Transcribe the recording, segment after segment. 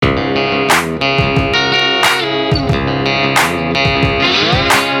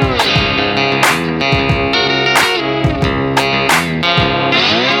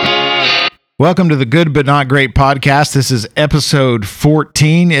Welcome to the Good But Not Great podcast. This is episode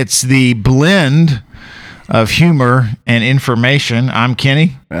 14. It's the blend of humor and information. I'm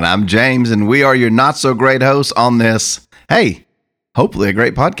Kenny. And I'm James, and we are your not so great hosts on this, hey, hopefully a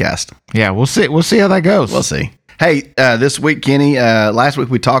great podcast. Yeah, we'll see. We'll see how that goes. We'll see. Hey, this week, Kenny, last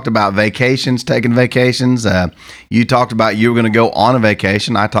week we talked about vacations, taking vacations. You talked about you were going to go on a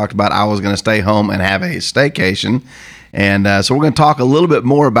vacation. I talked about I was going to stay home and have a staycation. And so we're going to talk a little bit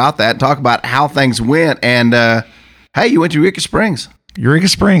more about that, talk about how things went. And hey, you went to Eureka Springs. Eureka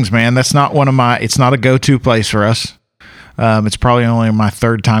Springs, man. That's not it's not a go-to place for us. It's probably only my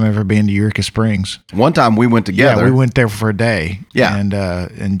third time ever being to Eureka Springs. One time we went together. Yeah, we went there for a day. Yeah.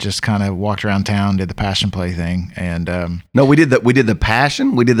 And just kind of walked around town, did the Passion Play thing. And no, we did the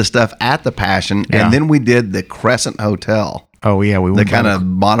Passion. We did the stuff at the Passion. Yeah. And then we did the Crescent Hotel. Oh, yeah. We went the kind of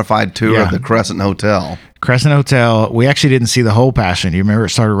modified tour of the Crescent Hotel. Crescent Hotel. We actually didn't see the whole Passion. You remember it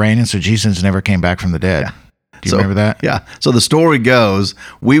started raining, so Jesus never came back from the dead. Yeah. Do you remember that? Yeah. So the story goes,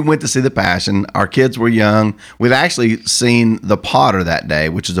 we went to see the Passion. Our kids were young. We'd actually seen the Potter that day,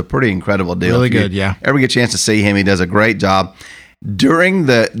 which is a pretty incredible deal. Really good, yeah. Ever get a chance to see him, he does a great job. During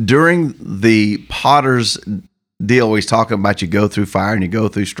the Potter's deal, he's talking about you go through fire and you go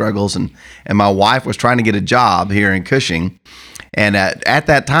through struggles. And my wife was trying to get a job here in Cushing. And at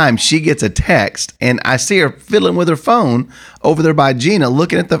that time, she gets a text, and I see her fiddling with her phone over there by Gina,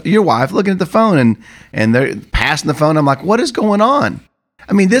 looking at your wife, looking at the phone, and they're passing the phone. I'm like, what is going on?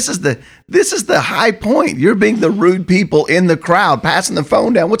 I mean, this is the high point. You're being the rude people in the crowd, passing the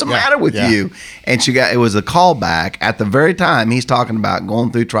phone down. What's the matter with you? And it was a callback at the very time he's talking about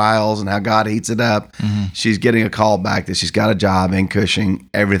going through trials and how God heats it up. Mm-hmm. She's getting a call back that she's got a job in Cushing.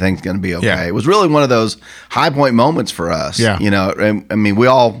 Everything's going to be okay. Yeah. It was really one of those high point moments for us. Yeah. You know, I mean, we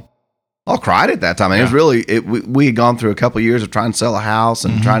all cried at that time. And it was really, we had gone through a couple of years of trying to sell a house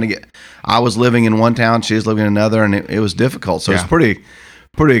and trying to get, I was living in one town, she was living in another, and it was difficult. So it's pretty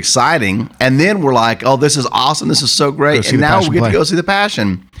exciting. And then we're like, oh, this is awesome. This is so great. And now we get to go see the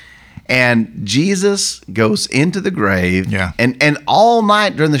Passion. And Jesus goes into the grave. Yeah. And all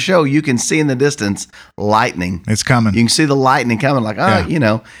night during the show, you can see in the distance lightning. It's coming. You can see the lightning coming, like, you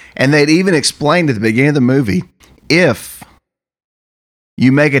know. And they'd even explained at the beginning of the movie, if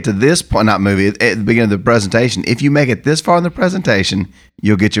you make it to this point, not movie, at the beginning of the presentation, if you make it this far in the presentation,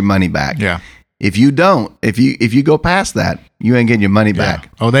 you'll get your money back. Yeah. If you don't, if you go past that, you ain't getting your money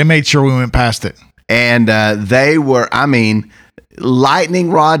back. Oh, they made sure we went past it. And they were, I mean, lightning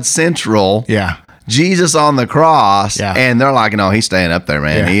rod central. Yeah. Jesus on the cross. Yeah. And they're like, no, he's staying up there,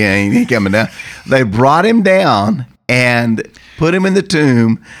 man. Yeah. He ain't coming down. They brought him down and put him in the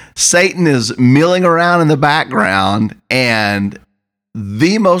tomb. Satan is milling around in the background, and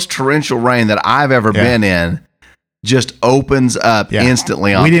the most torrential rain that I've ever been in just opens up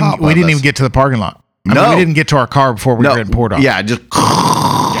instantly on top of us. We didn't even get to the parking lot. I mean, we didn't get to our car before we were getting poured off. Yeah, just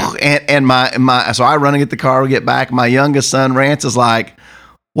and my so I run and get the car, we get back. My youngest son Rance is like,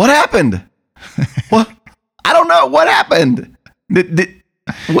 what happened? What? I don't know. What happened?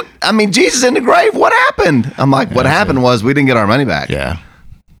 I mean, Jesus in the grave. What happened? I'm like, what happened was we didn't get our money back. Yeah.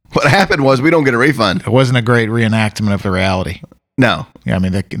 What happened was we don't get a refund. It wasn't a great reenactment of the reality. No. Yeah, I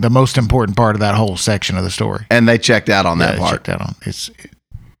mean, the most important part of that whole section of the story. And they checked out on that part. Checked out on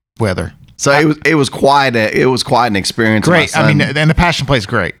weather. So it was quite an experience. Great. I mean, and the Passion Play is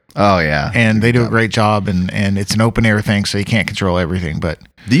great. Oh yeah. And they do a great job, and it's an open air thing, so you can't control everything. But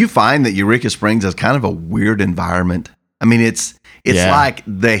do you find that Eureka Springs is kind of a weird environment? I mean, it's like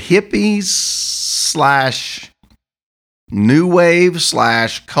the hippies / new wave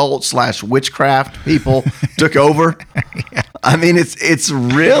 / cult / witchcraft people took over. Yeah. I mean, it's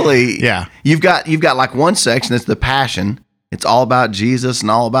really You've got like one section that's the Passion. It's all about Jesus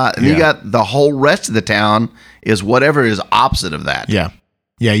and all about, and you got the whole rest of the town is whatever is opposite of that. Yeah.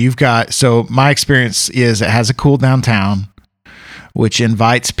 Yeah. You've got, so my experience is it has a cool downtown, which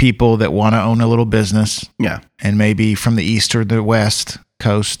invites people that want to own a little business. Yeah. And maybe from the east or the west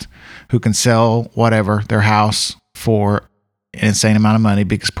coast who can sell whatever, their house for an insane amount of money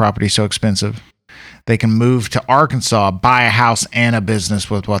because property is so expensive. They can move to Arkansas, buy a house and a business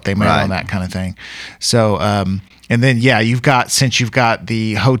with what they made on that kind of thing. So, and then, you've got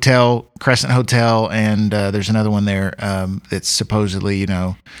the hotel, Crescent Hotel, and there's another one there that's supposedly,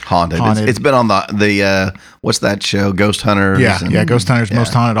 haunted. It's been on the what's that show? Ghost Hunters. Yeah, Ghost Hunters,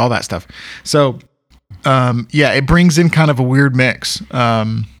 Most Haunted, all that stuff. So, it brings in kind of a weird mix.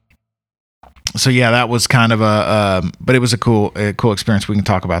 So that was kind of but it was a cool experience. We can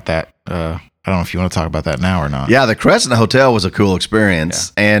talk about that I don't know if you want to talk about that now or not. Yeah, the Crescent Hotel was a cool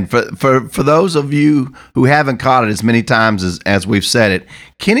experience. Yeah. And for those of you who haven't caught it as many times as we've said it,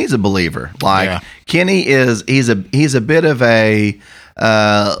 Kenny's a believer. Like Kenny he's a bit of a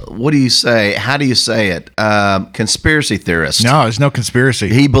what do you say? How do you say it? Conspiracy theorist. No, there's no conspiracy.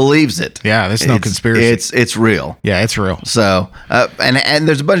 He believes it. Yeah, there's no conspiracy. It's real. Yeah, it's real. So, and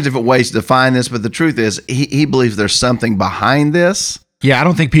there's a bunch of different ways to define this, but the truth is he believes there's something behind this. Yeah, I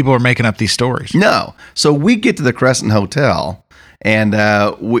don't think people are making up these stories. No. So we get to the Crescent Hotel, and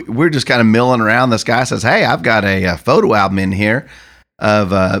we're just kind of milling around. This guy says, "Hey, I've got a photo album in here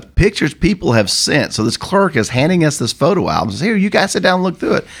of pictures people have sent." So this clerk is handing us this photo album. Says, "Here, you guys sit down and look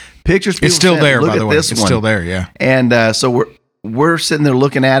through it. Pictures people It's still sent. there, Look by at the way. this It's one." still there, yeah. And so we're sitting there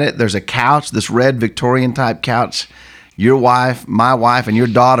looking at it. There's a couch, this red Victorian type couch. Your wife, my wife, and your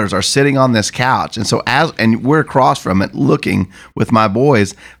daughters are sitting on this couch. And so and we're across from it looking with my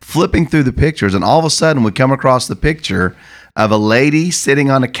boys, flipping through the pictures. And all of a sudden we come across the picture of a lady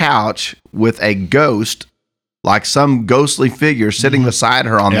sitting on a couch with a ghost, like some ghostly figure sitting beside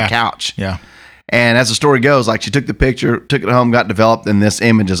her on the couch. Yeah. And as the story goes, like she took the picture, took it home, got developed, and this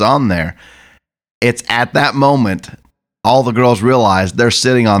image is on there. It's at that moment all the girls realize they're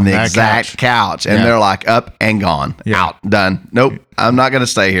sitting on the exact couch and they're like up and gone, out, done. Nope, I'm not going to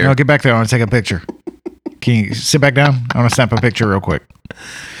stay here. No, get back there. I want to take a picture. Can you sit back down? I want to snap a picture real quick.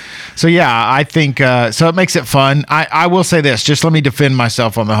 So yeah, I think, so it makes it fun. I will say this, just let me defend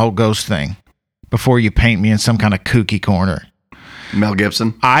myself on the whole ghost thing before you paint me in some kind of kooky corner. Mel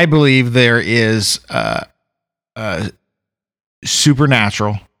Gibson. I believe there is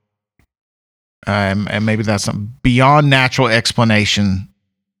supernatural, and maybe that's some beyond natural explanation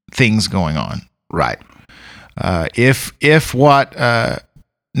things going on. Right. If what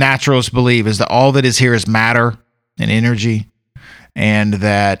naturalists believe is that all that is here is matter and energy, and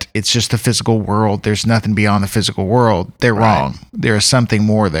that it's just the physical world, there's nothing beyond the physical world, they're wrong. There is something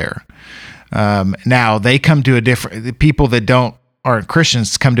more there. Now they come to the people that aren't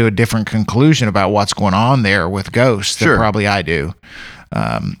Christians come to a different conclusion about what's going on there with ghosts than probably I do.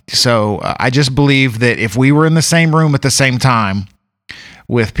 So I just believe that if we were in the same room at the same time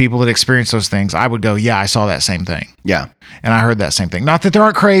with people that experience those things, I would go, yeah, I saw that same thing. Yeah. And I heard that same thing. Not that there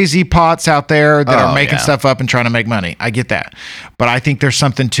aren't crazy pots out there that are making stuff up and trying to make money. I get that. But I think there's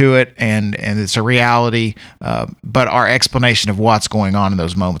something to it, and it's a reality. But our explanation of what's going on in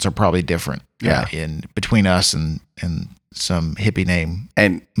those moments are probably different. In between us and some hippie name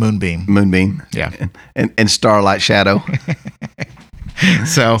and Moonbeam. Yeah. And Starlight Shadow.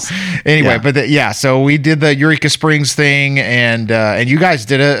 So anyway, so we did the Eureka Springs thing, and you guys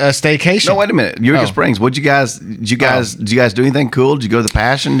did a staycation. No, wait a minute. Eureka Springs. Did you guys do anything cool? Did you go to the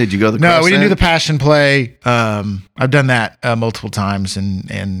Passion? Did you go to the No, Crescent? we didn't do the Passion play. I've done that multiple times,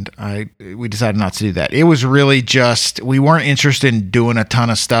 and we decided not to do that. It was really just, we weren't interested in doing a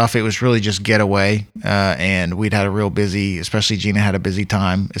ton of stuff. It was really just getaway, and we'd had a real busy, especially Gina had a busy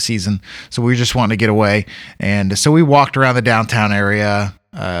season, so we were just wanting to get away, and so we walked around the downtown area.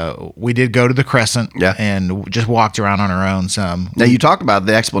 We did go to the Crescent and just walked around on our own some. Now, you talked about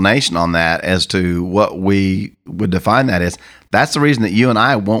the explanation on that as to what we would define that as. That's the reason that you and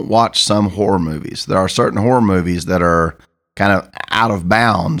I won't watch some horror movies. There are certain horror movies that are kind of out of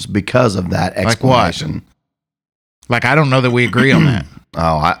bounds because of that explanation. Like I don't know that we agree on that.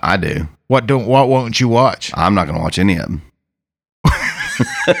 Oh, I do. What won't you watch? I'm not going to watch any of them.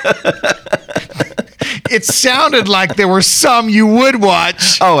 It sounded like there were some you would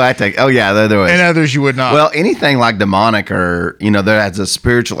watch. Oh, yeah, there was. And others you would not. Well, anything like demonic or, there has a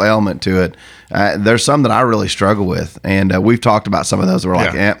spiritual element to it. There's some that I really struggle with. And we've talked about some of those. We're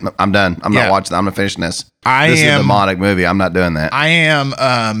like, I'm done. I'm not watching that. I'm going to finish this. This is a demonic movie. I'm not doing that. I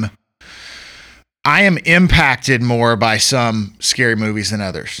am impacted more by some scary movies than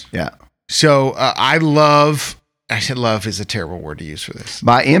others. Yeah. So love is a terrible word to use for this.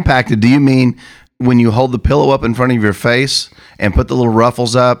 By impacted, do you mean when you hold the pillow up in front of your face and put the little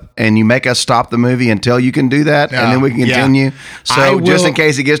ruffles up and you make us stop the movie until you can do that and then we can continue? So just in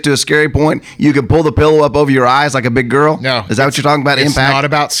case it gets to a scary point, you can pull the pillow up over your eyes like a big girl? No. Is that what you're talking about? It's not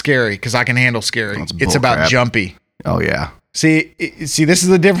about scary because I can handle scary. It's about jumpy. Oh, yeah. See, this is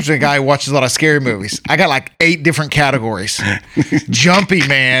the difference between a guy who watches a lot of scary movies. I got like 8 different categories. Jumpy,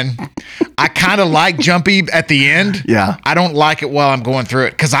 man. I kind of like jumpy at the end. Yeah. I don't like it while I'm going through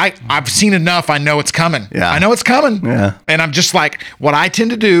it because I've seen enough. I know it's coming. Yeah. I know it's coming. Yeah. And I'm just like, what I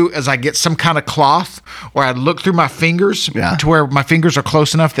tend to do is I get some kind of cloth or I look through my fingers to where my fingers are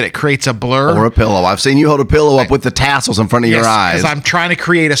close enough that it creates a blur. Or a pillow. I've seen you hold a pillow up with the tassels in front of your eyes. Because I'm trying to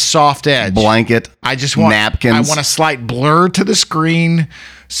create a soft edge. Blanket. I just want napkins. I want a slight blur to the screen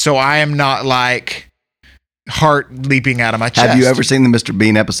so I am not like heart leaping out of my chest. Have you ever seen the Mr.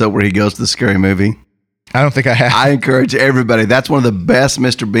 Bean episode where he goes to the Scary Movie? I don't think I have. I encourage everybody. That's one of the best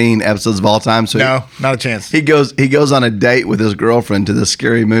Mr. Bean episodes of all time. So no, not a chance. he goes on a date with his girlfriend to the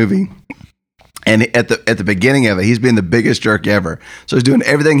Scary Movie. And at the beginning of it, he's being the biggest jerk ever. So he's doing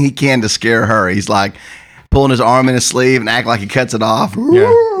everything he can to scare her. He's like pulling his arm in his sleeve and act like he cuts it off.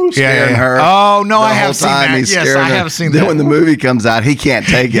 Scaring her. Oh, no, The I whole have seen time that. he's Yes, scaring I her. have seen Then that. when the movie comes out, he can't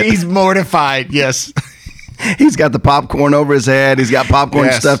take it. He's mortified. Yes. He's got the popcorn over his head. He's got popcorn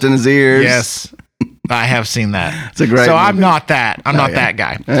Yes. stuffed in his ears. Yes. I have seen that. It's a great So I'm movie. not that. I'm not that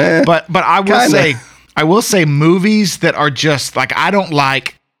guy. But Kinda. I will say movies that are just like I don't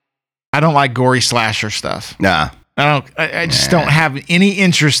like gory slasher stuff. Nah. I just don't have any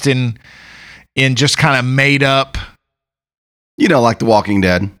interest in just kind of made up. You know, like The Walking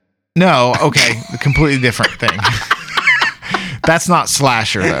Dead. No, okay, a completely different thing. That's not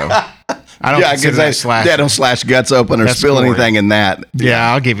slasher though. I don't consider that slasher. They don't slash guts open or That's spill gory. anything in that.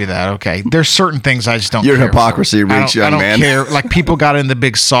 Yeah, I'll give you that. Okay, there's certain things I just don't. Your care for. hypocrisy reach, young I don't man. care. Like people got in the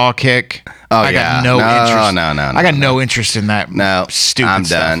big saw kick. Oh, I yeah. got no No, interest. no, I got no interest in that. No, stupid I'm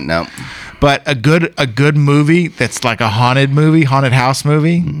stuff. done. No. But a good movie that's like a haunted house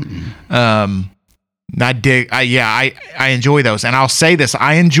movie. I enjoy those, and I'll say this: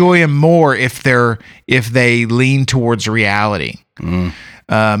 I enjoy them more if they lean towards reality. And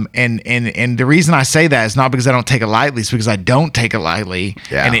the reason I say that is not because I don't take it lightly; it's because I don't take it lightly,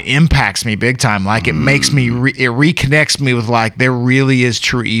 and it impacts me big time. Like it makes me, it reconnects me with like there really is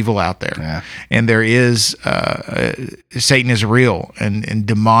true evil out there, and there is Satan is real, and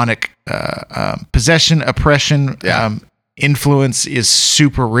demonic possession, oppression, influence is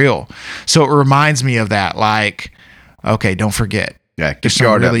super real. So it reminds me of that. Like, okay, don't forget. Yeah, get your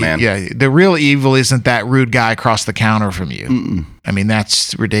guard up, man. Yeah, the real evil isn't that rude guy across the counter from you. I mean,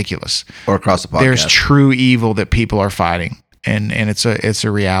 that's ridiculous. Or across the podcast. There's true evil that people are fighting, and it's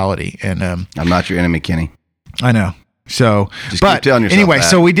a reality. And I'm not your enemy, Kenny. I know. So, Just but keep telling yourself anyway, that.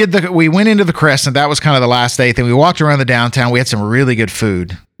 so we went into the Crescent. That was kind of the last day thing. We walked around the downtown. We had some really good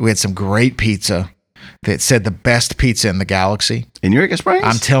food. We had some great pizza. That said the best pizza in the galaxy. In Eureka Springs?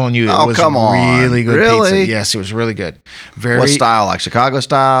 I'm telling you, it was come on. really good Really? pizza. Yes, it was really good. Very What style? Like Chicago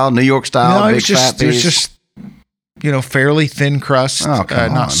style, New York style, No, it big was just fat it was piece? just fairly thin crust. Oh, come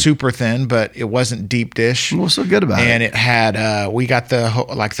on. Not super thin, but it wasn't deep dish. What's so good about And it? it had we got the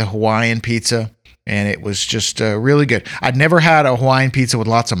Hawaiian pizza. And it was just really good. I'd never had a Hawaiian pizza with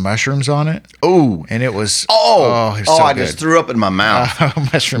lots of mushrooms on it. Oh. And it was it was so I good. just threw up in my mouth.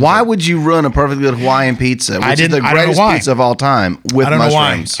 Mushrooms. Why would you ruin a perfectly good Hawaiian pizza, which is the I don't know greatest why. pizza of all time, with I don't know why.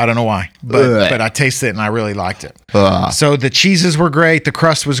 mushrooms? I don't know why. But I tasted it and I really liked it. Ugh. So the cheeses were great. The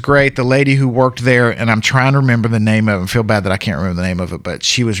crust was great. The lady who worked there, and I'm trying to remember the name of it. I feel bad that I can't remember the name of it, but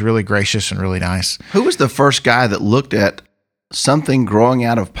she was really gracious and really nice. Who was the first guy that looked at something growing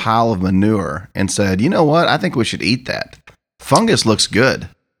out of pile of manure and said, you know what? I think we should eat that. Fungus looks good.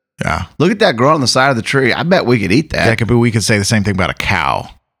 Yeah. Look at that growing on the side of the tree. I bet we could eat that. But we could say the same thing about a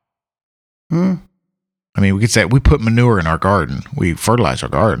cow. Hmm. I mean, we could say we put manure in our garden. We fertilize our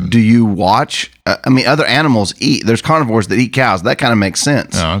garden. Do you watch? Other animals eat. There's carnivores that eat cows. That kind of makes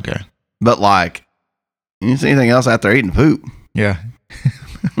sense. Oh, okay. But like, you see anything else out there eating poop? Yeah.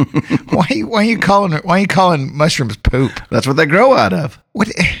 Why are you calling mushrooms poop? That's what they grow out of.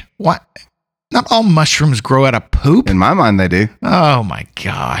 What? Not all mushrooms grow out of poop. In my mind, they do. Oh my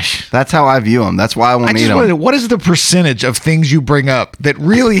gosh. That's how I view them. That's why I won't eat them. What is the percentage of things you bring up that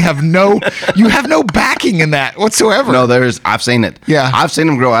really have you have no backing in that whatsoever? No, I've seen it. Yeah. I've seen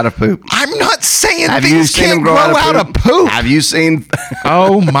them grow out of poop. I'm not saying Have you things seen can't them grow out of poop. Have you seen?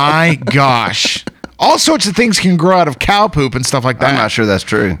 Oh my gosh. All sorts of things can grow out of cow poop and stuff like that. I'm not sure that's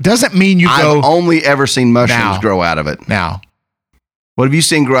true. Doesn't mean you I've go only ever seen mushrooms Now. grow out of it. now. What have you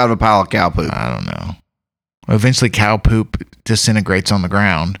seen grow out of a pile of cow poop? I don't know. Eventually cow poop disintegrates on the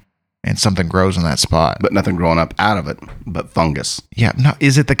ground and something grows in that spot. But nothing growing up out of it, but fungus. Yeah, no,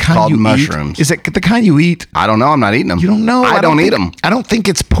 is it the kind Called you mushrooms. eat? Is it the kind you eat? I don't know. I'm not eating them. You don't know. I don't eat them. I don't think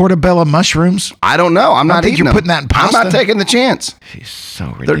it's portobello mushrooms. I don't know. I'm not think eating you're them. putting that in I'm not pasta? taking the chance. She's so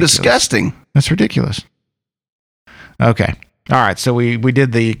ridiculous. They're disgusting. That's ridiculous. Okay. All right. So we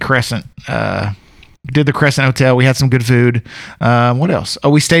did the Crescent. Did the Crescent Hotel. We had some good food. What else?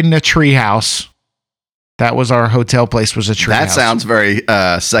 Oh, we stayed in a tree house. That was our hotel place. Was a tree That house. sounds very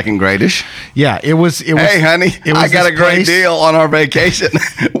second gradish. Yeah. It was. Hey, honey, it was I got this a great place- deal on our vacation.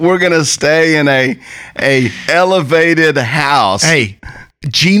 We're gonna stay in a elevated house. Hey,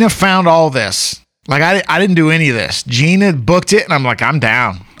 Gina found all this. Like I didn't do any of this. Gina booked it, and I'm like, I'm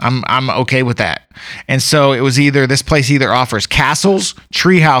down. I'm okay with that. And so it was either this place either offers castles,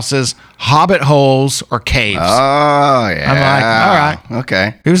 tree houses, hobbit holes, or caves. Oh yeah. I'm like, all right.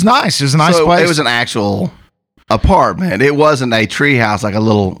 Okay. It was nice. It was a nice place. It was an actual apartment. It wasn't a tree house like a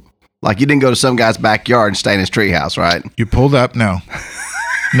little, like you didn't go to some guy's backyard and stay in his tree house, right? You pulled up? No.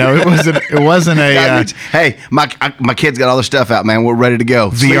 No, it wasn't. It wasn't a. Hey, my kids got all their stuff out, man. We're ready to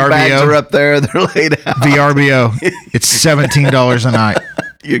go. Sleep bags are up there. They're laid out. VRBO. It's $17 a night.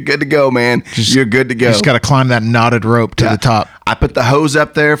 You're good to go, man. You're good to go. You just got to climb that knotted rope to the top. I put the hose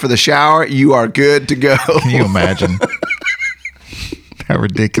up there for the shower. You are good to go. Can you imagine how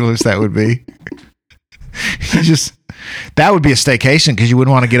ridiculous that would be? That would be a staycation because you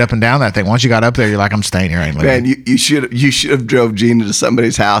wouldn't want to get up and down that thing. Once you got up there, you're like, I'm staying here. I ain't leaving. Man, you should have drove Gina to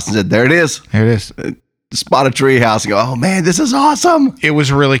somebody's house and said, there it is. There it is. Spot a tree house and go, oh man, this is awesome. It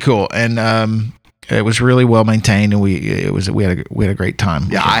was really cool. And it was really well maintained, and we had a great time.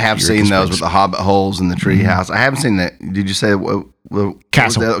 Yeah, I have seen those with the hobbit holes in the tree house. I haven't seen that. Did you say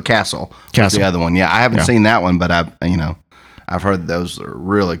Castle? Castle. The other one. Yeah, I haven't seen that one, but I've heard those are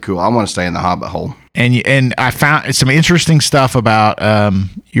really cool. I want to stay in the hobbit hole. And I found some interesting stuff about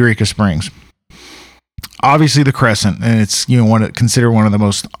Eureka Springs. Obviously, the Crescent, and it's considered one of the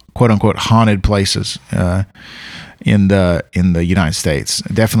most quote unquote haunted places in the United States.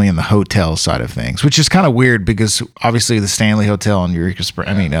 Definitely in the hotel side of things, which is kind of weird because obviously the Stanley Hotel in Eureka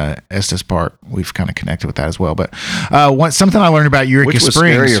Springs, Estes Park, we've kind of connected with that as well. But something I learned about Eureka Springs. Which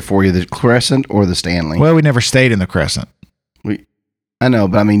was scarier for you, the Crescent or the Stanley? Well, we never stayed in the Crescent. I know,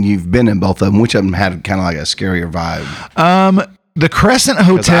 but I mean, you've been in both of them. Which of them had kind of like a scarier vibe? The Crescent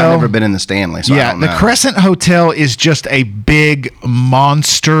Hotel. I've never been in the Stanley, so I don't know. The Crescent Hotel is just a big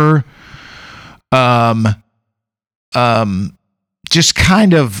monster, just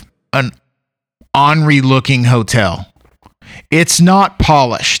kind of an ornery-looking hotel. It's not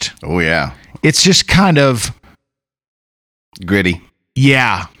polished. Oh yeah, it's just kind of gritty.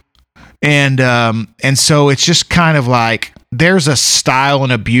 Yeah, and so it's just kind of like. There's a style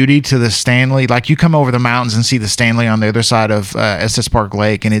and a beauty to the Stanley. Like you come over the mountains and see the Stanley on the other side of Estes Park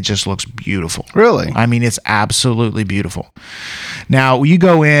Lake, and it just looks beautiful. Really? I mean, it's absolutely beautiful. Now, you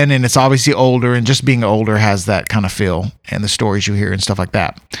go in, and it's obviously older, and just being older has that kind of feel, and the stories you hear and stuff like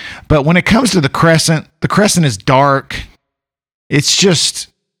that. But when it comes to the Crescent is dark. It's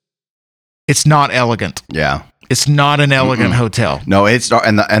not elegant. Yeah. It's not an elegant hotel. No, it's dark,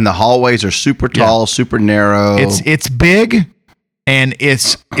 and the hallways are super tall, super narrow. It's big, and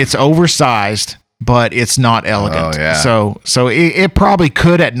it's oversized, but it's not elegant. Oh, yeah. So it probably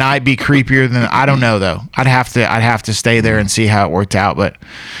could at night be creepier than I don't know though. I'd have to stay there and see how it worked out, but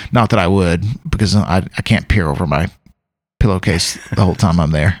not that I would because I can't peer over my pillowcase the whole time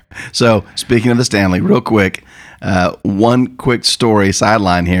I'm there. So speaking of the Stanley, real quick, one quick story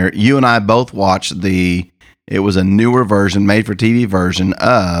sideline here. You and I both watched it was a newer version, made for TV version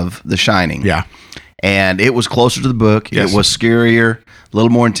of The Shining. Yeah. And it was closer to the book. Yes. It was scarier, a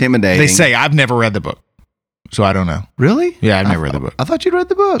little more intimidating. They say I've never read the book, so I don't know. Really? Yeah, I've never read the book. I thought you'd read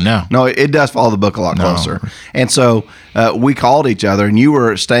the book. No, it does follow the book a lot closer. And so we called each other, and you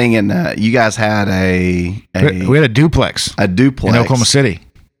were staying in. You guys had we had a duplex. In Oklahoma City,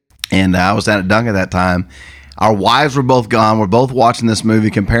 and I was down at Duncan at that time. Our wives were both gone. We're both watching this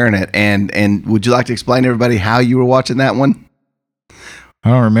movie, comparing it. And would you like to explain to everybody how you were watching that one? I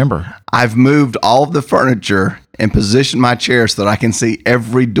don't remember. I've moved all of the furniture and positioned my chair so that I can see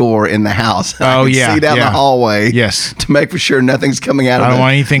every door in the house. Oh, yeah. See down the hallway. Yes. To make for sure nothing's coming out of it. I don't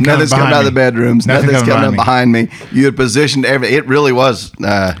want anything coming Nothing's coming out of the bedrooms. Nothing's coming up behind me. You had positioned it really was.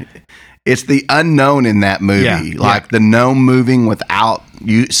 It's the unknown in that movie. Yeah. The gnome moving without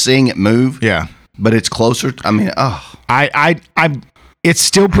you seeing it move. Yeah. But it's closer. I mean, it's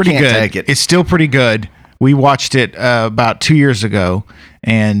still pretty good. Take it. It's still pretty good. We watched it about 2 years ago,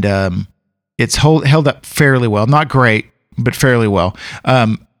 and it's held up fairly well. Not great, but fairly well.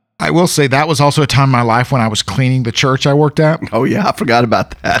 I will say that was also a time in my life when I was cleaning the church I worked at. Oh yeah, I forgot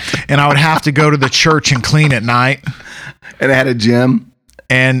about that. And I would have to go to the church and clean at night. And it had a gym.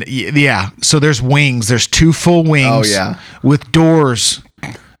 And yeah, so there's wings. There's 2 full wings. Oh yeah, with doors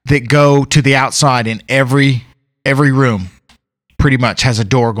that go to the outside in every room. Pretty much has a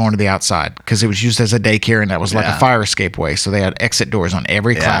door going to the outside because it was used as a daycare, and that was like a fire escape way. So they had exit doors on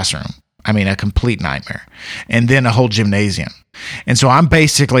every classroom. I mean, a complete nightmare. And then a whole gymnasium. And so I'm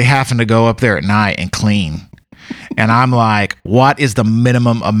basically having to go up there at night and clean. And I'm like, what is the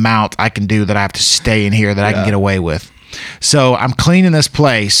minimum amount I can do that I have to stay in here that I can get away with? So I'm cleaning this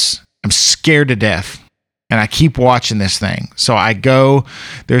place. I'm scared to death. And I keep watching this thing. So I go,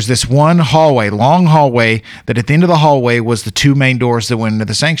 there's this one hallway, long hallway, that at the end of the hallway was the 2 main doors that went into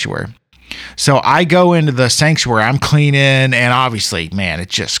the sanctuary. So I go into the sanctuary, I'm cleaning, and obviously, man,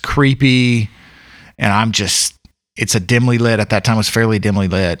 it's just creepy. And it's a dimly lit. At that time, it was fairly dimly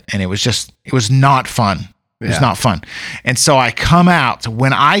lit. And it was not fun. It was not fun. And so I come out.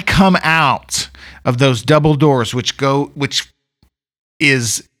 When I come out of those double doors, which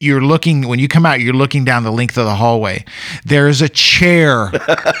is, when you come out, you're looking down the length of the hallway. There is a chair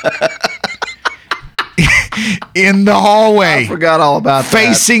in the hallway. I forgot all about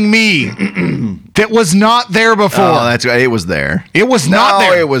facing me that was not there before. Oh, that's right. It was there. It was not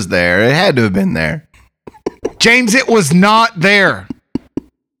there. It was there. It had to have been there. James, it was not there.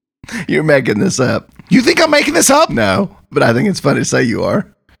 You're making this up. You think I'm making this up? No, but I think it's funny to say you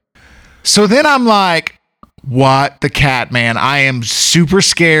are. So then I'm like, what the cat, man? I am super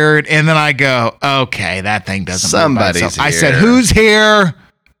scared. And then I go, okay, that thing doesn't Somebody's move by itself. here. I said, who's here?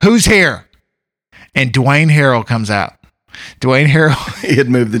 Who's here? And Dwayne Harrell comes out. Dwayne Harrell. He had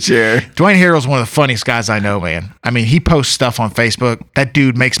moved the chair. Dwayne Harrell's one of the funniest guys I know, man. I mean, he posts stuff on Facebook. That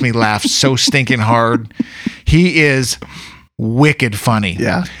dude makes me laugh so stinking hard. He is wicked funny.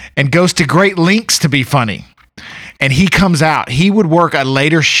 Yeah. And goes to great lengths to be funny. And he comes out. He would work a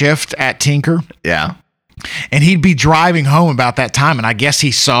later shift at Tinker. Yeah. And he'd be driving home about that time. And I guess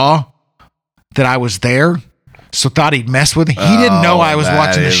he saw that I was there. So thought he'd mess with me. He didn't know I was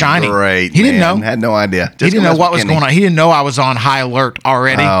watching The Shining. Great. He didn't know. Had no idea. He didn't know what was going on. He didn't know I was on high alert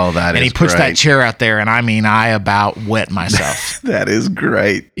already. Oh, that is And he puts that great. chair out there, and I mean, I about wet myself. That is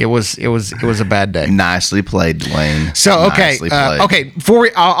great. It was a bad day. Nicely played, Dwayne. So okay, Nicely played. okay. Before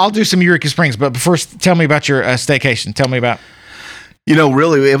I'll do some Eureka Springs, but first, tell me about your staycation. Tell me about. You know,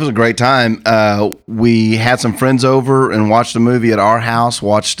 really, it was a great time. We had some friends over and watched a movie at our house.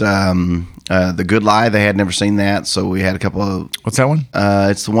 Watched The Good Lie. They had never seen that, so we had a couple of. What's that one?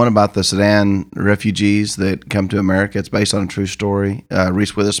 It's the one about the Sudan refugees that come to America. It's based on a true story.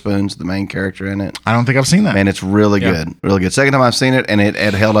 Reese Witherspoon's the main character in it. I don't think I've seen that. Man, it's really good. Really good. Second time I've seen it, and it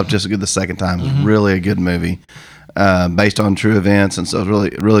held up just as good the second time. It was really a good movie based on true events, and so it's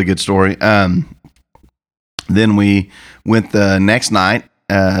really, really good story. Then we went the next night.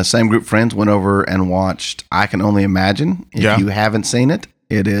 Same group of friends went over and watched I Can Only Imagine. If you haven't seen it,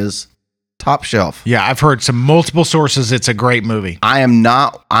 it is top shelf. Yeah, I've heard some multiple sources. It's a great movie. I am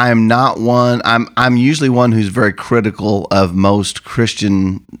not one. I'm usually one who's very critical of most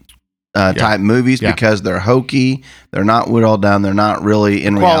Christian type movies because they're hokey. They're not well done. They're not really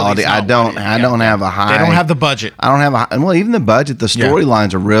in reality. I don't have a high. They don't have the budget. I don't have a well, even the budget. The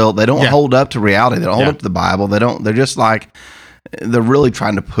storylines are real. They don't hold up to reality. They don't hold up to the Bible. They don't. They're just like they're really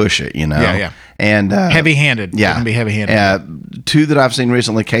trying to push it. You know. Yeah. And heavy-handed. Yeah, it can be heavy-handed. 2 that I've seen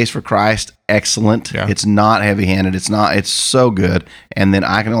recently: Case for Christ, excellent. Yeah. It's not heavy-handed. It's not. It's so good. And then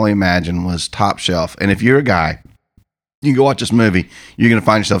I Can Only Imagine was top shelf. And if you're a guy, you can go watch this movie. You're going to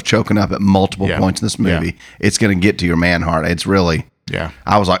find yourself choking up at multiple points in this movie. Yeah. It's going to get to your man heart. It's really. Yeah.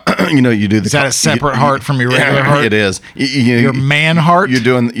 I was like, you do the. Is that a separate heart from your regular heart? It is. Your man heart. You're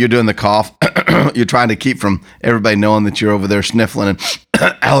doing the cough. You're trying to keep from everybody knowing that you're over there sniffling and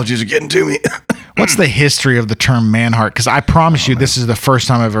allergies are getting to me. What's the history of the term man heart? Because I promise you, this is the first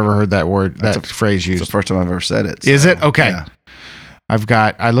time I've ever heard that word, that phrase used. It's the first time I've ever said it. Is it? Okay. Yeah.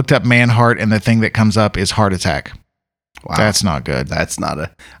 I looked up man heart, and the thing that comes up is heart attack. Wow. That's not good. That's not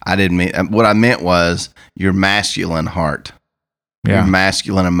I didn't mean, what I meant was your masculine heart. Yeah. Your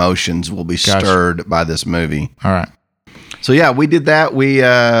masculine emotions will be stirred by this movie. All right. So yeah, we did that. We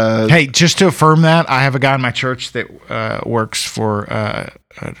hey, just to affirm that, I have a guy in my church that works for a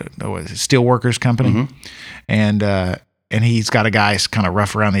steel workers company, and he's got a guy kind of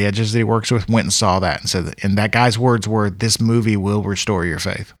rough around the edges that he works with. Went and saw that and said, and that guy's words were, "This movie will restore your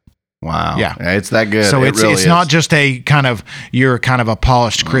faith." Wow. Yeah. It's that good. So it's not just you're kind of a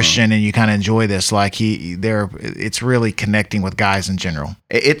polished Christian and you kind of enjoy this. Like it's really connecting with guys in general.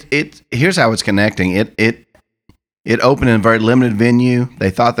 Here's how it's connecting. It opened in a very limited venue.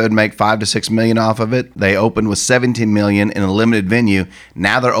 They thought they would make $5 to $6 million off of it. They opened with $17 million in a limited venue.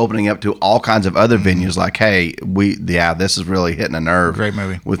 Now they're opening up to all kinds of other venues. Like, hey, this is really hitting a nerve. Great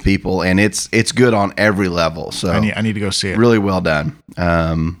movie with people, and it's good on every level. So I need to go see it. Really well done.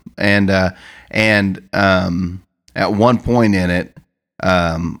 And at one point in it,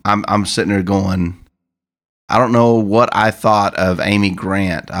 I'm sitting there going, I don't know what I thought of Amy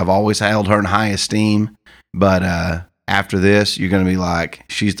Grant. I've always held her in high esteem. But after this, you're going to be like,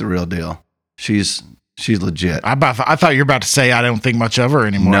 she's the real deal. She's She's legit. I thought you were about to say I don't think much of her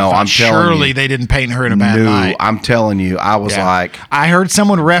anymore. No, I'm telling surely you. they didn't paint her in a bad No, light. I'm telling you, I was Yeah. like, I heard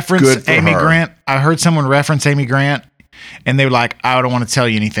someone reference Good for Amy her. Grant. I heard someone reference Amy Grant, and they were like, I don't want to tell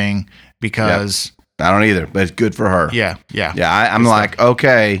you anything because I don't either, but it's good for her. yeah. I'm like,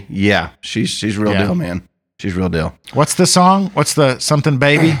 okay, yeah, she's real Yeah. deal, man. She's real deal. What's the song? What's the something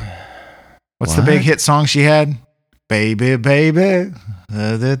baby? What's the What? big hit song she had? Baby, baby.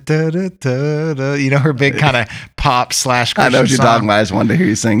 Da, da, da, da, da, da. You know her big kind of pop / I Christian know what you're song? talking about. I just wanted to hear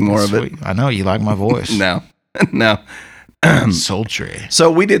you sing more of it. Sweet. I know you like my voice. No, no. Sultry. So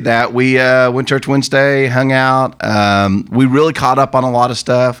we did that. We went church Wednesday, hung out. We really caught up on a lot of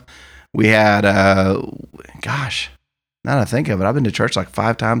stuff. We had, gosh, now that I think of it, I've been to church like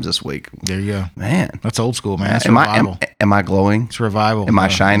 5 times this week. There you go. Man, That's old school, man. That's am revival. I glowing? It's revival. Am I No,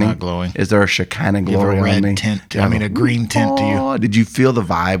 shining? you're not glowing. Is there a Shekinah You have glory a on red me? tint. I mean, a green tint to you. Oh, did you feel the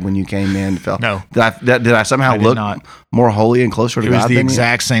vibe when you came in? No. Did I somehow I did look not. more holy and closer to It was God the than you?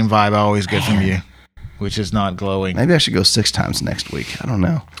 exact same vibe I always get from you, which is not glowing. Maybe I should go 6 times next week. I don't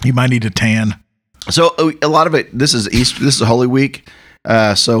know. You might need a tan. So a lot of it. This is Easter. This is Holy Week.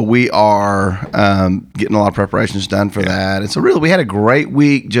 So we are getting a lot of preparations done for that. And so really, we had a great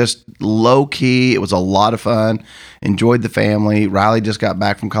week, just low key. It was a lot of fun. Enjoyed the family. Riley just got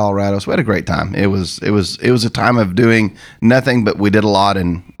back from Colorado, so we had a great time. It was a time of doing nothing, but we did a lot,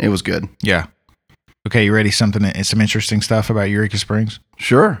 and it was good. Yeah. Okay, you ready? Some interesting stuff about Eureka Springs.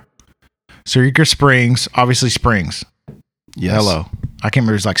 Sure. So Eureka Springs, obviously springs. Yes. Hello. I can't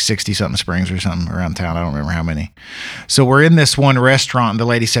remember. It's like 60 something springs or something around town. I don't remember how many. So we're in this one restaurant, and the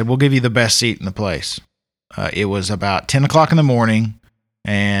lady said, we'll give you the best seat in the place. It was about 10 o'clock in the morning.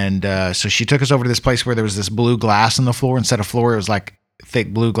 And so she took us over to this place where there was this blue glass on the floor. Instead of floor, it was like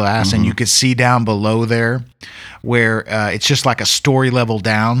thick blue glass. And you could see down below there where it's just like a story level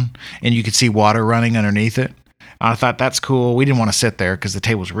down, and you could see water running underneath it. I thought that's cool. We didn't want to sit there because the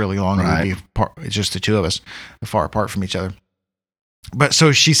table's really long. Right. It would be it's just the two of us, far apart from each other. But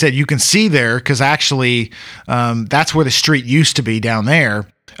so she said you can see there because actually that's where the street used to be down there.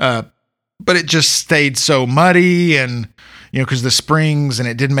 But it just stayed so muddy and, because the springs, and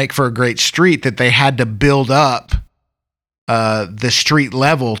it didn't make for a great street, that they had to build up the street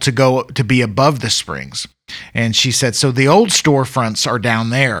level to be above the springs. And she said, so the old storefronts are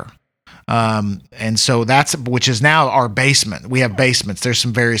down there. And so which is now our basement. We have basements. There's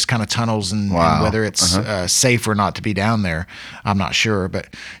some various kind of tunnels and whether it's safe or not to be down there, I'm not sure.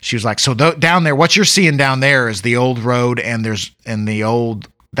 But she was like, so down there, what you're seeing down there is the old road, and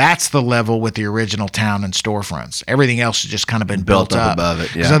that's the level with the original town and storefronts. Everything else has just kind of been built up above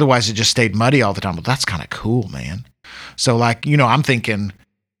it. because Yeah. otherwise it just stayed muddy all the time. But that's kind of cool, man. So like, I'm thinking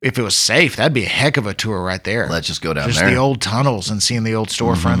if it was safe, that'd be a heck of a tour right there. Let's just go down Just there. the old tunnels and seeing the old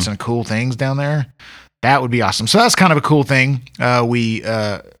storefronts and cool things down there. That would be awesome. So that's kind of a cool thing. We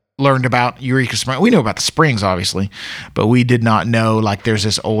learned about Eureka Springs. We knew about the springs, obviously, but we did not know like there's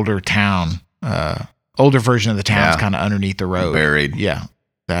this older town, older version of the town's kind of underneath the road. Buried. Yeah,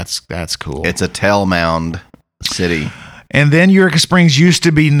 that's cool. It's a tell mound city. And then Eureka Springs used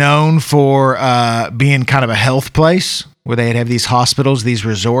to be known for being kind of a health place where they'd have these hospitals, these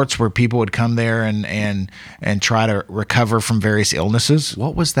resorts where people would come there and try to recover from various illnesses.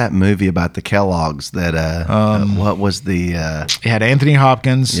 What was that movie about the Kellogg's that what was the It had Anthony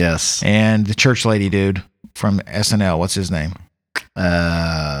Hopkins yes. and the church lady dude from SNL. What's his name?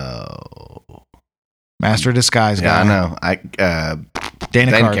 Master of Disguise guy. Yeah, I know.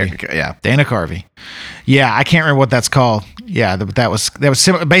 Dana Carvey. Yeah. Dana Carvey. Yeah, I can't remember what that's called. Yeah, that was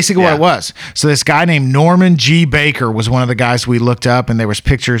basically what it was. So this guy named Norman G. Baker was one of the guys we looked up, and there was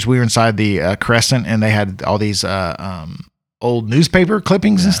pictures. We were inside the Crescent, and they had all these old newspaper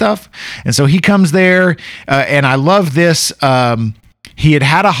clippings and stuff. And so he comes there, and I love this. He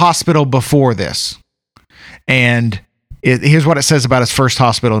had a hospital before this, and here's what it says about his first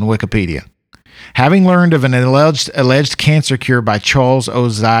hospital in Wikipedia. Having learned of an alleged cancer cure by Charles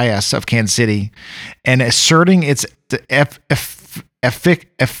Ozias of Kansas City and asserting its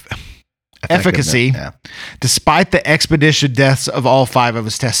efficacy, despite the expeditious deaths of all 5 of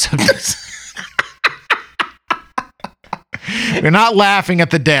his test subjects. We're not laughing at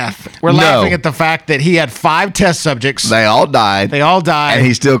the death. We're laughing at the fact that he had 5 test subjects. They all died. And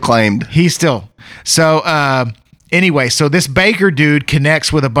he still claimed. So, anyway, so this Baker dude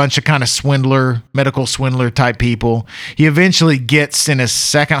connects with a bunch of kind of medical swindler type people. He eventually gets in his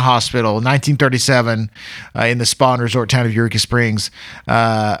second hospital, 1937, in the spa and resort town of Eureka Springs.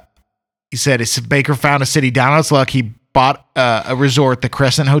 He said, Baker found a city down on its luck. He bought a resort, the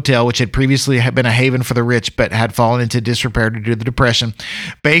Crescent Hotel, which had previously been a haven for the rich but had fallen into disrepair due to the Depression.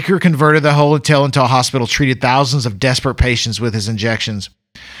 Baker converted the whole hotel into a hospital, treated thousands of desperate patients with his injections.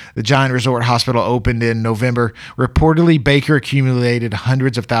 The giant resort hospital opened in November. Reportedly, Baker accumulated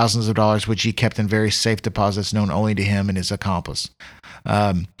hundreds of thousands of dollars, which he kept in very safe deposits known only to him and his accomplice.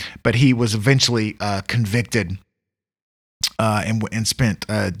 But he was eventually convicted and spent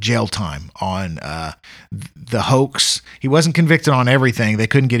jail time on the hoax. He wasn't convicted on everything. They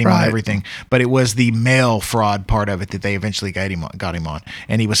couldn't get him on everything, but it was the mail fraud part of it that they eventually got him on,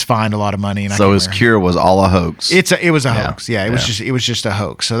 and he was fined a lot of money. And so his cure was all a hoax. It was a hoax. Yeah, it was just a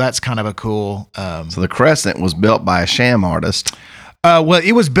hoax. So that's kind of a cool. So the Crescent was built by a sham artist. Well,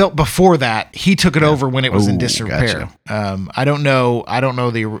 it was built before that. He took it over when it was in disrepair. Gotcha. I don't know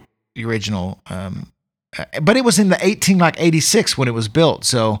the original. But it was in the 86 when it was built.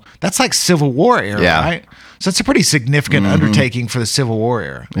 So that's like Civil War era, right? So it's a pretty significant undertaking for the Civil War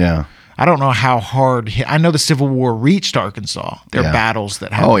era. Yeah. I don't know how hard. I know the Civil War reached Arkansas. There are battles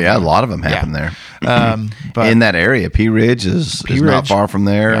that happened. Oh, yeah. A lot of them happened there. But in that area, Pea Ridge is not far from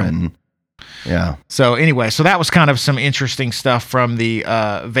there. Yeah. And yeah. So anyway, so that was kind of some interesting stuff from the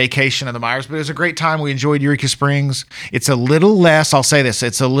vacation of the Myers, but it was a great time. We enjoyed Eureka Springs. It's a little less, I'll say this,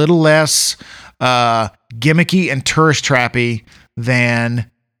 it's a little less gimmicky and tourist trappy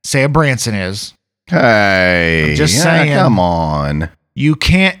than, say, a Branson is. Hey, I'm just saying. Come on. You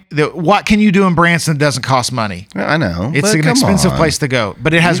can't. What can you do in Branson that doesn't cost money? I know. It's an expensive place to go,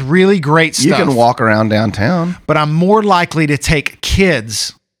 but it has really great stuff. You can walk around downtown. But I'm more likely to take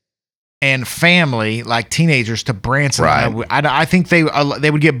kids and family, like teenagers, to Branson. Right. I think they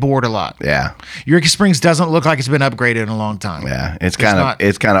would get bored a lot. Yeah. Eureka Springs doesn't look like it's been upgraded in a long time. Yeah. It's kind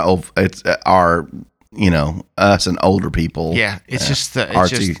of our, us and older people. Yeah. It's just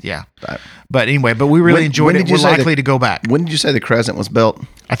yeah. Right. But anyway, we really enjoyed it. We're likely to go back. When did you say the Crescent was built?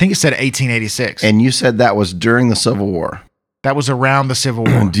 I think it said 1886. And you said that was during the Civil War. That was around the Civil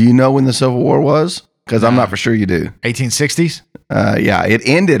War. Do you know when the Civil War was? Because I'm not for sure you do. 1860s? Yeah, it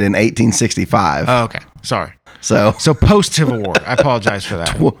ended in 1865. Oh, okay. Sorry. So post Civil War. I apologize for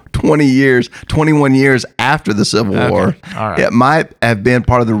that. 21 years after the Civil War. All right. It might have been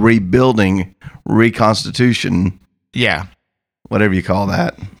part of the reconstitution. Yeah. Whatever you call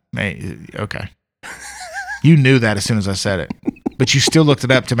that. Okay. You knew that as soon as I said it. But you still looked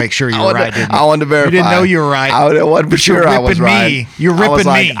it up to make sure you were right, didn't you? I wanted to verify. You didn't know you were right. I wasn't for sure I was right. You're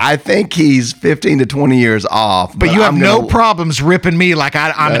ripping me. I think he's 15 to 20 years off. But you have no problems ripping me like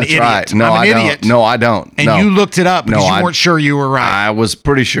I'm an idiot. Right. No, I'm an idiot. Don't. No, I don't. And you looked it up because you weren't sure you were right. I was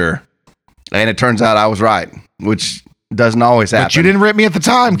pretty sure. And it turns out I was right, which doesn't always happen. But you didn't rip me at the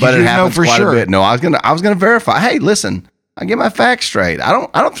time because you didn't know for sure. A bit. No, I was gonna verify. Hey, listen. I get my facts straight. I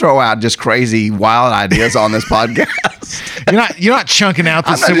don't throw out just crazy wild ideas on this podcast. You're not chunking out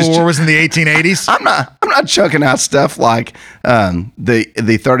the Civil War was in the 1880s. I'm not chunking out stuff like the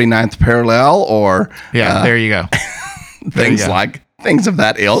 39th parallel or there you go. Things of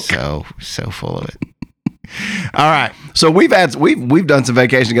that ilk. So full of it. All right. So we've done some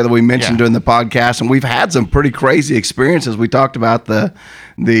vacation together. We mentioned during the podcast, and we've had some pretty crazy experiences. We talked about the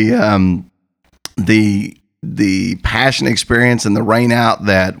Passion experience and the rain out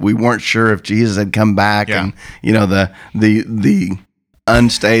that we weren't sure if Jesus had come back, and the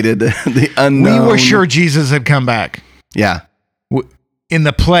unstated, the unknown. We were sure Jesus had come back. Yeah. In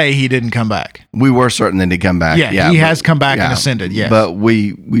the play, he didn't come back. We were certain that he'd come back. Yeah, he has come back and ascended. Yes, but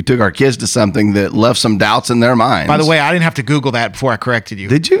we took our kids to something that left some doubts in their minds. By the way, I didn't have to Google that before I corrected you.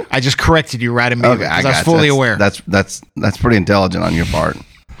 Did you? I just corrected you right immediately because I was fully aware. That's pretty intelligent on your part.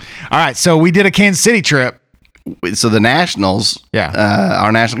 All right, so we did a Kansas City trip. So the Nationals,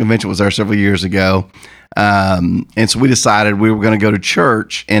 our national convention was there several years ago. And so we decided we were going to go to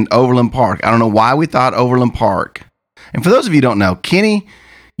church in Overland Park. I don't know why we thought Overland Park. And for those of you who don't know, Kenny,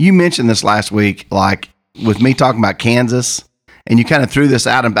 you mentioned this last week, like with me talking about Kansas, and you kind of threw this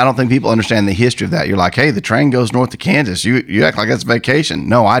out. And I don't think people understand the history of that. You're like, hey, the train goes north to Kansas. You act like that's vacation.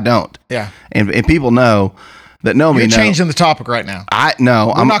 No, I don't. Yeah. And people know. You're changing the topic right now. I'm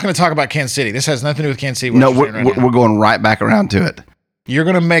not going to talk about Kansas City. This has nothing to do with Kansas City. We're going right back around to it. You're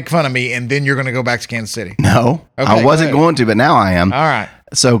going to make fun of me, and then you're going to go back to Kansas City. No, okay, I wasn't going to, but now I am. All right.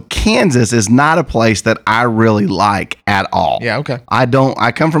 So Kansas is not a place that I really like at all. Yeah, okay.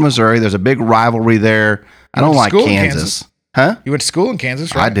 I come from Missouri. There's a big rivalry there. I don't like Kansas. Huh? You went to school in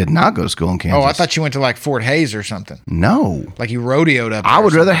Kansas, right? I did not go to school in Kansas. Oh, I thought you went to like Fort Hayes or something. No. Like you rodeoed up there. I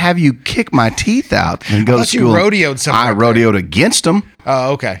would rather have you kick my teeth out than go to school. You rodeoed somewhere. I rodeoed against them.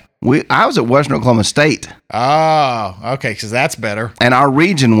 Oh, okay. I was at Western Oklahoma State. Oh, okay, because that's better. And our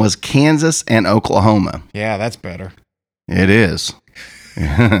region was Kansas and Oklahoma. Yeah, that's better. It is.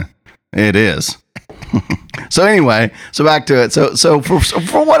 It is. So anyway, so back to it. So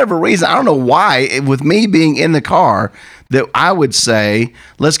for whatever reason, I don't know why, with me being in the car, that I would say,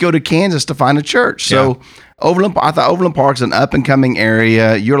 let's go to Kansas to find a church. So I thought Overland Park's an up and coming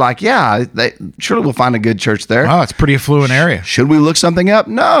area. You're like, yeah, surely we'll find a good church there. Oh, it's a pretty affluent area. Should we look something up?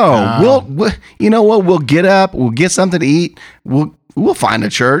 No. We'll you know what? We'll get up. We'll get something to eat. We'll find a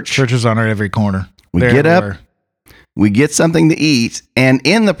church. Churches on every corner. We get up. We get something to eat, and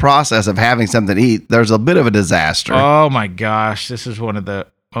in the process of having something to eat, there's a bit of a disaster. Oh my gosh, this is one of the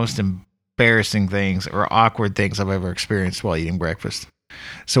most embarrassing things or awkward things I've ever experienced while eating breakfast.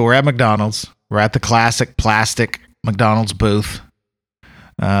 So we're at McDonald's. We're at the classic plastic McDonald's booth.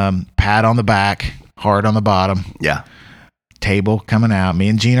 Pat on the back, hard on the bottom. Yeah. Table coming out. Me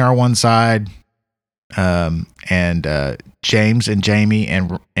and Gina are on one side, and James and Jamie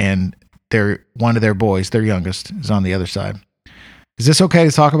and one of their boys, their youngest, is on the other side. Is this okay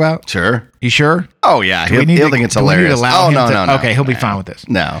to talk about? Sure. You sure? Oh yeah. He'll think it's hilarious. No. Okay, he'll be fine with this.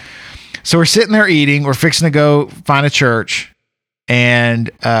 No. So we're sitting there eating. We're fixing to go find a church,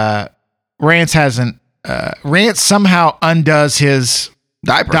 and Rance somehow undoes his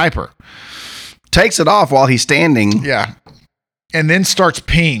diaper. Takes it off while he's standing. Yeah. And then starts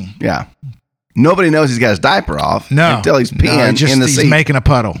peeing. Yeah. Nobody knows he's got his diaper off until he's peeing in the seat. He's making a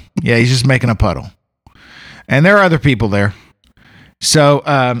puddle. Yeah, he's just making a puddle. And there are other people there.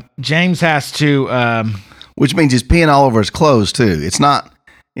 So James has to... which means he's peeing all over his clothes, too. He's not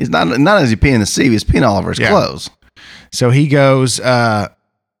as he peeing in the seat, he's peeing all over his clothes. So he goes...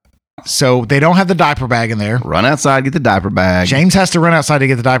 so they don't have the diaper bag in there. Run outside, get the diaper bag. James has to run outside to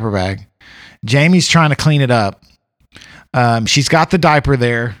get the diaper bag. Jamie's trying to clean it up. She's got the diaper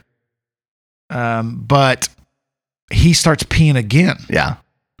there. But he starts peeing again. Yeah.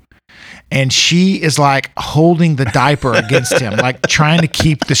 And she is like holding the diaper against him, like trying to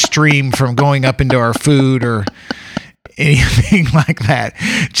keep the stream from going up into our food or anything like that.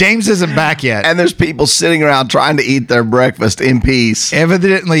 James isn't back yet. And there's people sitting around trying to eat their breakfast in peace.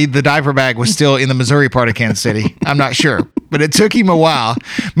 Evidently, the diaper bag was still in the Missouri part of Kansas City. I'm not sure, but it took him a while.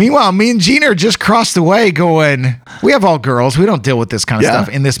 Meanwhile, me and Gina are just crossed the way going, we have all girls. We don't deal with this kind of stuff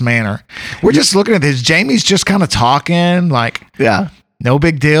in this manner. We're just looking at this. Jamie's just kind of talking like, no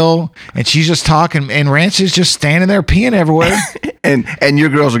big deal. And she's just talking, and Rance is just standing there peeing everywhere. and your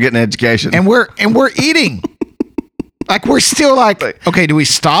girls are getting an education. And we're eating. Like we're still like, okay, do we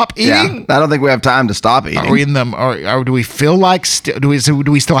stop eating? Yeah, I don't think we have time to stop eating. Are we in them, or do we feel like do we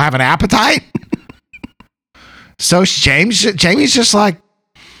still have an appetite? So Jamie's just like,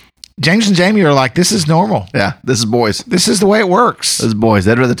 James and Jamie are like, this is normal. Yeah, this is boys. This is the way it works. This is boys.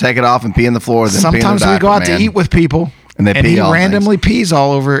 They'd rather take it off and pee on the floor than sometimes pee in the diaper, we go out to eat with people, and he randomly pees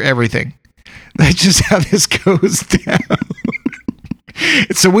all over everything. That's just how this goes down.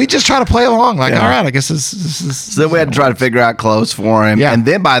 So we just try to play along, like, all right, I guess this is. So then we had to try to figure out clothes for him. Yeah. And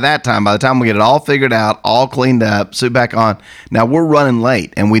then by the time we get it all figured out, all cleaned up, suit back on, now we're running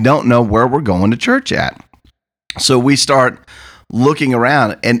late and we don't know where we're going to church at. So we start looking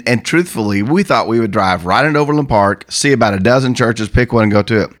around, and truthfully, we thought we would drive right into Overland Park, see about a dozen churches, pick one and go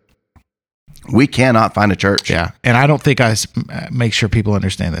to it. We cannot find a church. Yeah. And I don't think I make sure people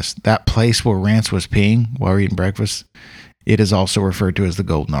understand this. That place where Rance was peeing while we were eating breakfast, it is also referred to as the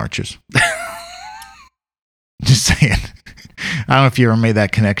Golden Arches. Just saying. I don't know if you ever made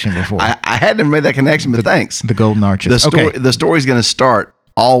that connection before. I had never made that connection, but thanks. The Golden Arches. The story's going to start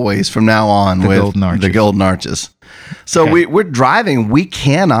always from now on with the Golden Arches. So we're driving. We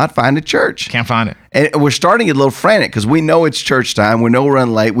cannot find a church. Can't find it. And we're starting to get a little frantic because we know it's church time. We know we're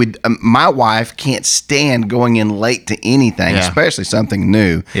running late. My wife can't stand going in late to anything, especially something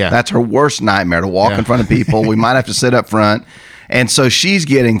new. Yeah. That's her worst nightmare, to walk in front of people. We might have to sit up front. And so she's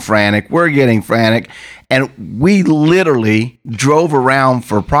getting frantic. We're getting frantic. And we literally drove around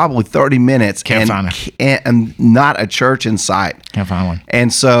for probably 30 minutes. Can't find it. And not a church in sight. Can't find one.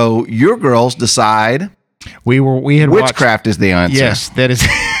 And so your girls decide... We had witchcraft is the answer. Yes, that is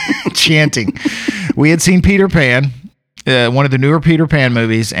chanting. We had seen Peter Pan, one of the newer Peter Pan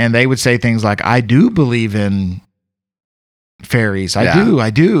movies, and they would say things like, "I do believe in fairies. I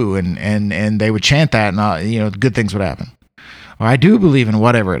do," and they would chant that, and good things would happen. Or I do believe in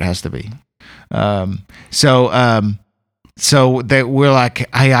whatever it has to be. So that we're like,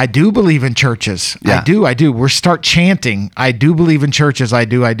 I do believe in churches. Yeah. I do. We start chanting, I do believe in churches. I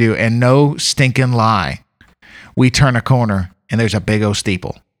do. And no stinking lie. We turn a corner and there's a big old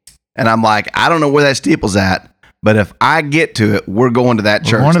steeple. And I'm like, I don't know where that steeple's at, But if I get to it, we're going to that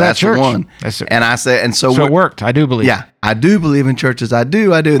church. going to that That's church. the one. That's it. And I said, and so So it worked. I do believe. yeah, I do believe in churches. I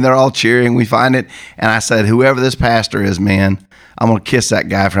do. And they're all cheering. We find it. And I said, whoever this pastor is, man, I'm going to kiss that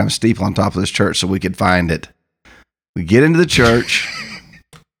guy for having a steeple on top of this church so we could find it. We get into the church.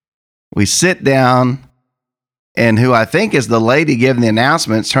 We sit down. And who I think is the lady giving the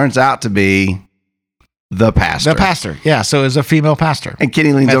announcements turns out to be the pastor. The pastor. Yeah. So it was a female pastor. And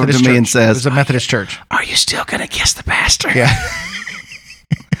Kenny leans over to Methodist me and church. It was says, a Methodist church. "Are you still going to kiss the pastor?" Yeah.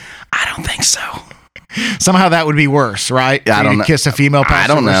 I don't think so. Somehow that would be worse, right? Yeah, I For you don't to know. kiss a female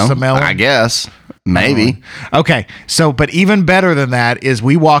pastor I don't know. versus a male one? I guess. Maybe. Okay. So, but even better than that is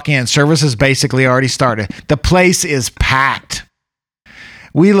we walk in, service has basically already started. The place is packed.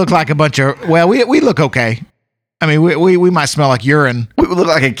 We look like a bunch of, well, we look okay. I mean, we might smell like urine. We look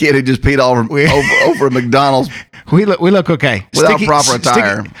like a kid who just peed all over a McDonald's. We look okay. Without proper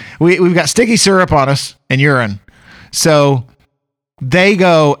attire. We've got sticky syrup on us and urine. So they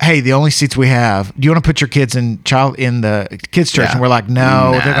go, hey, the only seats we have, do you want to put your kids in the kids' church? Yeah. And we're like, no,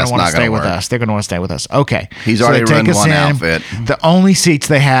 Nah, they're going that's to want not to stay gonna with work. us. They're going to want to stay with us. Okay. He's So already they take ruined us one in. outfit. The only seats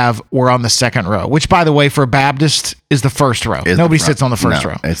they have were on the second row, which, by the way, for a Baptist is the first row. Is Nobody the front. sits on the first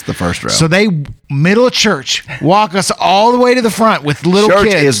No, row. It's the first row. So they, middle of church, walk us all the way to the front with little church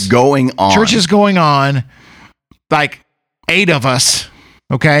kids. is going on. Church is going on, like 8 of us.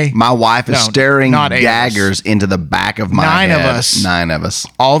 Okay. My wife is No, staring not 8 of us. daggers into the back of my 9 head. of us. 9 of us.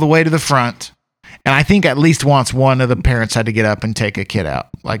 All the way to the front. And I think at least once one of the parents had to get up and take a kid out,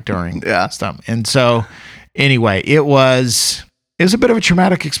 like during stuff. And so anyway, it was a bit of a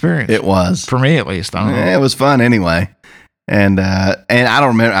traumatic experience. It was. For me at least. I don't know. It was fun anyway. And I don't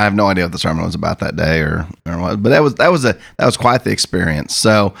remember. I have no idea what the sermon was about that day or what. But that was quite the experience.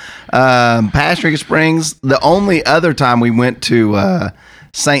 So, Pastoring Springs. The only other time we went to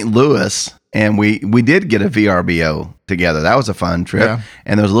St. Louis, and we did get a VRBO together. That was a fun trip. Yeah.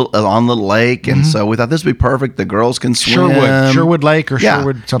 And there was a little on the lake, and so we thought this would be perfect. The girls can swim. Sherwood Lake or Yeah,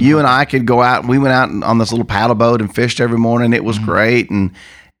 Sherwood something. you and I could go out. We went out on this little paddle boat and fished every morning. It was great, and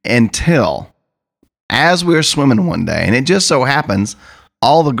until as we were swimming one day, and it just so happens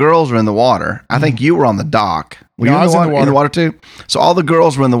all the girls were in the water. I think you were on the dock. Were No, you I was in the water. too? So all the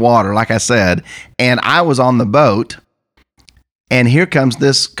girls were in the water, like I said, and I was on the boat. And here comes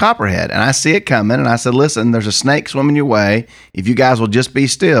this copperhead, and I see it coming, and I said, "Listen, there's a snake swimming your way. If you guys will just be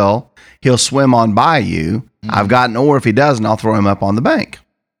still, he'll swim on by you. I've got an oar. If he doesn't, I'll throw him up on the bank."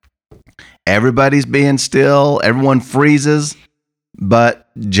 Everybody's being still. Everyone freezes, but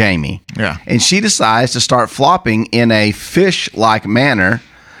Jamie. Yeah. And she decides to start flopping in a fish-like manner,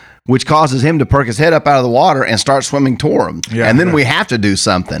 which causes him to perk his head up out of the water and start swimming toward him. Yeah, and then yeah. we have to do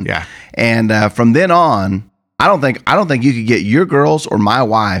something. Yeah. And from then on, I don't think you could get your girls or my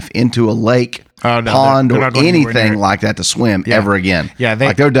wife into a lake, pond, they're or not going anywhere near anything it. like that to swim ever again. Yeah,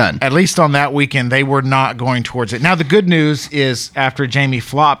 they're done. At least on that weekend, they were not going towards it. Now, the good news is after Jamie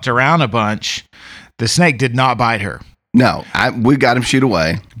flopped around a bunch, the snake did not bite her. No, we got him shooed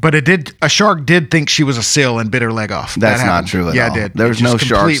away. But a shark did think she was a seal and bit her leg off. That's That not happened. true at yeah, all. it did. There's It no just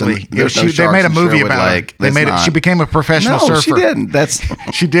sharks in- completely- there's no they sharks made a in movie Sherwood about Lake. it. They That's made it. not- She became a professional No, surfer. she didn't.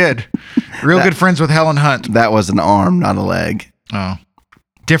 She did. Real good friends with Helen Hunt. That was an arm, not a leg. Oh,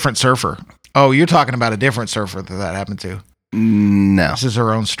 different surfer. Oh, you're talking about a different surfer that happened to. No, This is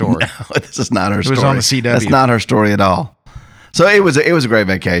her own story. this is not her story. was on the CW. That's not her story at all. So it was a great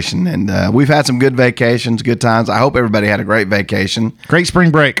vacation, and we've had some good vacations, good times. I hope everybody had a great vacation. Great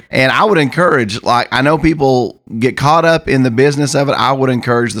spring break. And I would encourage, like, I know people get caught up in the business of it. I would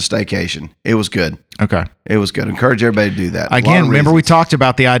encourage the staycation. It was good. Okay. It was good. Encourage everybody to do that. A lot Again, of remember we reasons. talked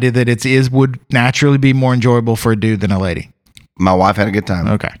about the idea that it would naturally be more enjoyable for a dude than a lady. My wife had a good time.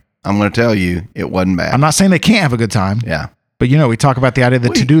 Okay. I'm going to tell you, it wasn't bad. I'm not saying they can't have a good time. Yeah. But we talk about the idea of the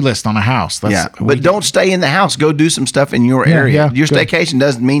to-do list on a house. But don't stay in the house. Go do some stuff in your area. yeah, Your good. staycation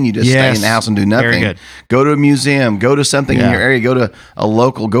doesn't mean you just stay Yes. in the house and do Very nothing. good. Go to a museum. Go to something in Yeah. your area. Go to a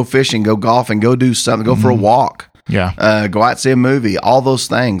local. Go fishing. Go golfing. Go do something. Go for a walk. Yeah. Go out and see a movie. All those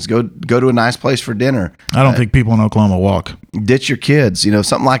things. Go to a nice place for dinner. I don't think people in Oklahoma walk. Ditch your kids.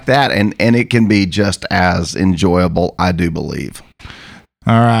 Something like that, and it can be just as enjoyable. I do believe.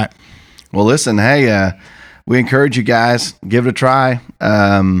 All right. Well, listen. Hey, we encourage you guys. Give it a try.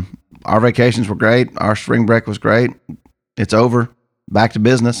 Our vacations were great. Our spring break was great. It's over. Back to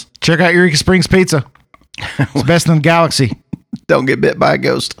business. Check out Eureka Springs Pizza. It's best in the galaxy. Don't get bit by a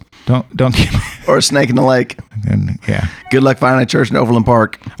ghost Don't keep. or a snake in the lake. And, yeah. Good luck finding a church in Overland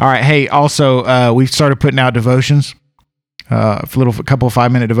Park. All right. Hey, also, we've started putting out devotions A couple of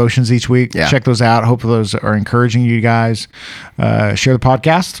 5-minute devotions each week. Yeah. Check those out. Hope those are encouraging you guys. Share the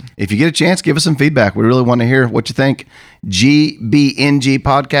podcast. If you get a chance, give us some feedback. We really want to hear what you think.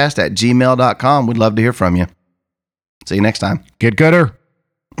 gbngpodcast@gmail.com. We'd love to hear from you. See you next time. Get gooder.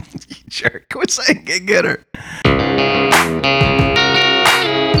 Sure. Quit saying get gooder.